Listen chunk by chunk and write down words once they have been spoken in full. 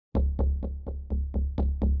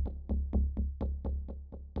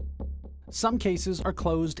Some cases are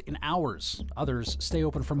closed in hours. Others stay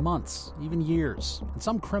open for months, even years. And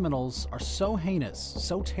some criminals are so heinous,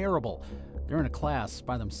 so terrible, they're in a class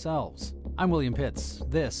by themselves. I'm William Pitts.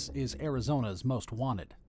 This is Arizona's Most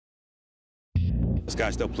Wanted. The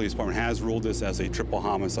Scottsdale Police Department has ruled this as a triple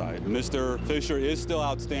homicide. Mr. Fisher is still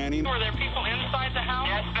outstanding. Are there people inside the house?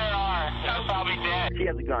 Yes, there are. They're probably dead. He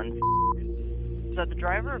has a gun. Is that the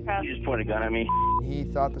driver or passenger? He just pointed a gun at me. He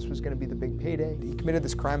thought this was going to be the big payday. He committed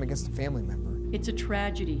this crime against a family member. It's a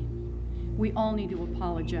tragedy. We all need to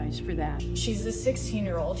apologize for that. She's a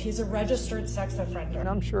 16-year-old. He's a registered sex offender. And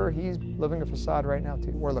I'm sure he's living a facade right now,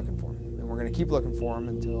 too. We're looking for him. And we're going to keep looking for him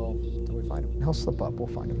until we find him. He'll slip up. We'll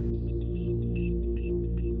find him.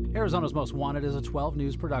 Arizona's Most Wanted is a 12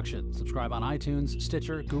 News production. Subscribe on iTunes,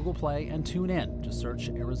 Stitcher, Google Play, and TuneIn. Just search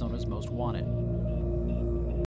Arizona's Most Wanted.